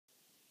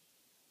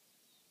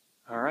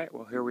Alright,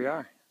 well here we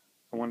are.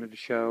 I wanted to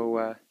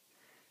show,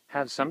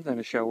 have something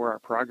to show where our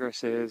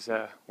progress is,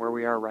 where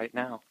we are right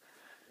now,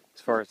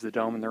 as far as the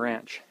dome and the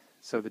ranch.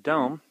 So the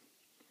dome,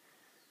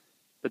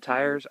 the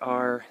tires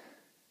are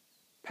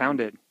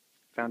pounded.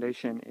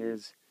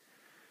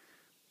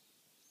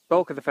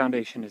 Bulk of the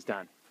foundation is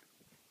done.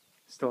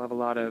 Still have a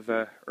lot of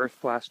earth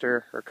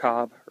plaster or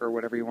cob or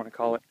whatever you want to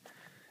call it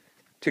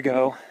to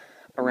go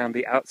around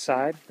the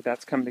outside, but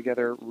that's come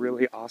together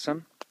really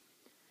awesome.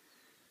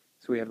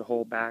 So we have the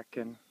whole back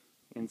and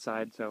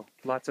inside, so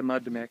lots of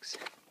mud to mix.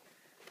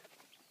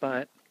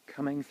 But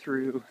coming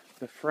through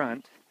the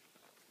front,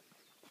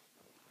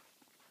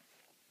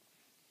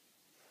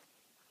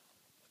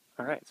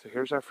 alright, so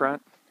here's our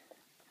front.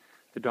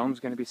 The dome's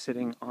going to be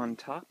sitting on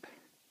top,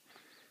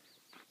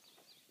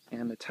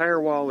 and the tire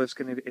wall is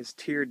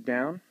tiered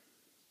down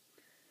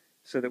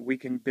so that we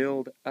can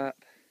build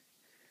up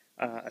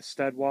a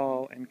stud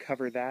wall and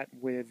cover that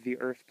with the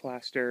earth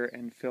plaster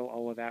and fill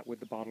all of that with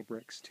the bottle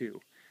bricks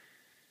too.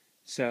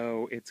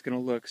 So it's going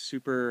to look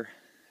super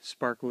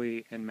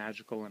sparkly and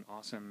magical and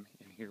awesome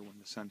in here when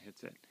the sun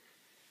hits it.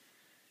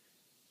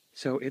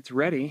 So it's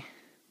ready.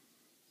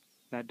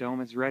 That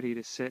dome is ready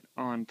to sit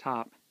on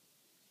top,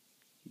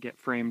 get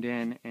framed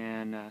in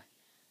and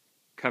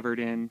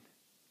covered in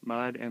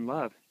mud and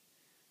love.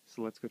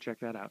 So let's go check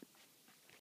that out.